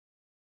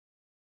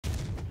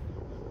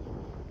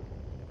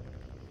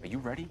you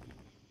ready?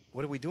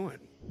 What are we doing?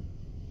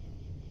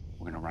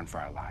 We're gonna run for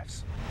our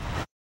lives.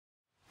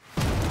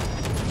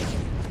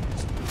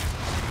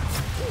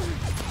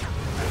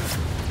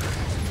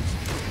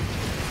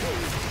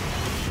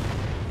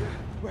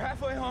 We're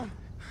halfway home.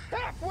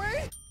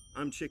 Halfway?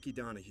 I'm Chicky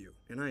Donahue,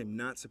 and I am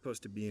not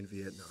supposed to be in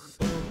Vietnam.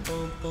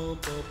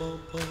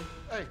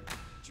 Hey,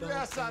 get your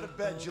ass out of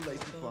bed, you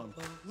lazy bum.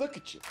 Look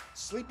at you,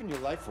 sleeping your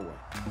life away.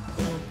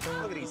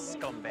 Look at these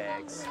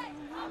scumbags.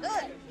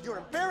 Hey, you're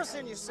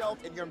embarrassing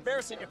yourself and you're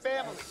embarrassing your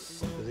family.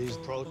 Do these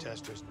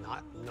protesters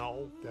not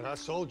know that our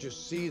soldiers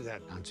see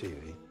that on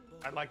TV?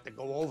 I'd like to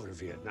go over to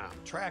Vietnam,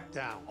 track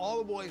down all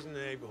the boys in the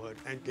neighborhood,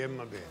 and give them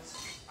a beer.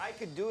 I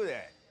could do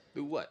that.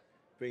 Do what?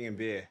 Bring in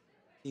beer.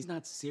 He's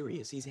not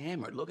serious. He's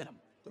hammered. Look at him.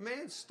 The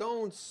man's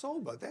stone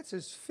sober. That's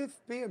his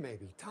 5th beer,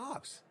 maybe,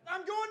 tops.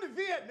 I'm going to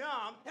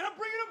Vietnam and I'm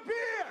bringing a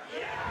beer!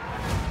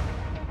 Yeah!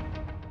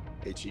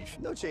 Hey, Chief,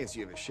 no chance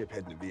you have a ship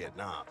heading to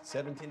Vietnam.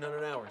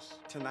 1,700 hours.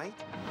 Tonight?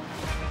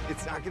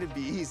 It's not gonna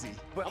be easy.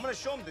 But I'm gonna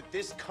show them that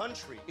this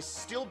country is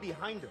still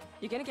behind them.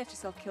 You're gonna get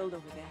yourself killed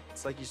over there.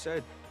 It's like you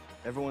said,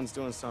 everyone's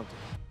doing something.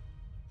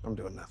 I'm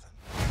doing nothing.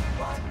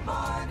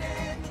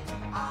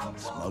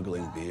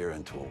 Smuggling beer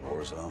into a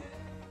war zone,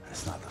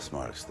 it's not the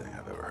smartest thing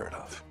I've ever heard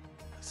of.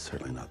 It's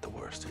certainly not the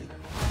worst either.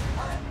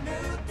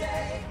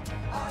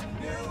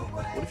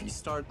 What if you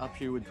start up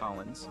here with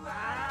Collins?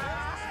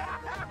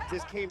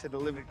 Just came to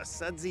deliver a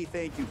sudsy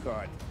thank you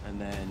card. And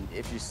then,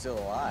 if you're still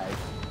alive,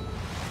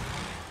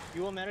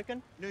 You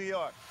American? New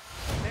York.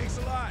 Thanks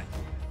a lot.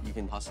 you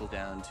can hustle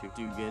down to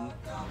Dugan.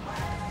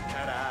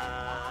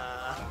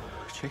 Ta-da!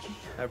 Chicky?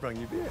 I brought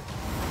you beer.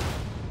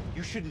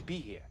 You shouldn't be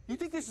here. You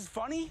think this is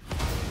funny?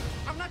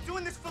 I'm not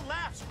doing this for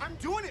laughs. I'm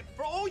doing it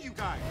for all you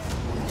guys.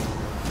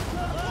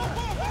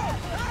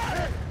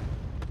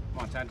 Come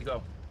on, time to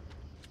go.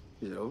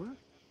 Is it over?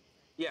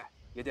 Yeah,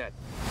 you're dead.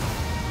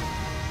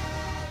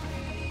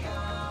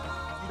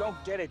 You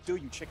don't get it, do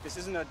you, chick? This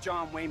isn't a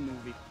John Wayne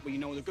movie where you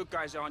know the good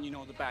guys are and you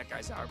know the bad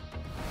guys are.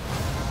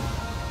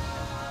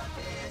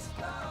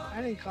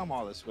 I didn't come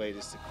all this way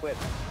just to quit.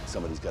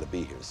 Somebody's got to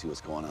be here to see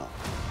what's going on.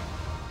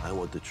 I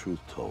want the truth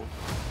told.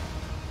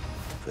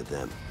 For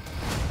them.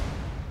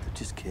 They're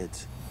just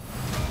kids.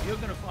 You're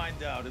gonna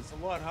find out it's a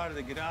lot harder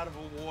to get out of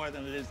a war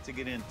than it is to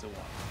get into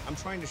one. I'm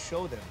trying to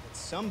show them that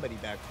somebody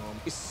back home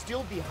is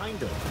still behind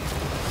them.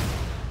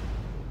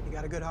 You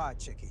got a good heart,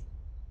 Chicky.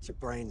 It's your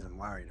brains I'm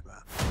worried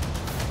about.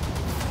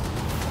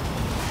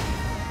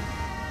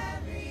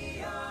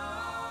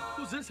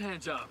 Who's this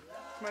hand job?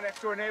 It's my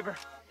next door neighbor.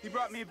 He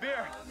brought me a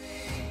beer.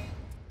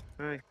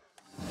 Hi.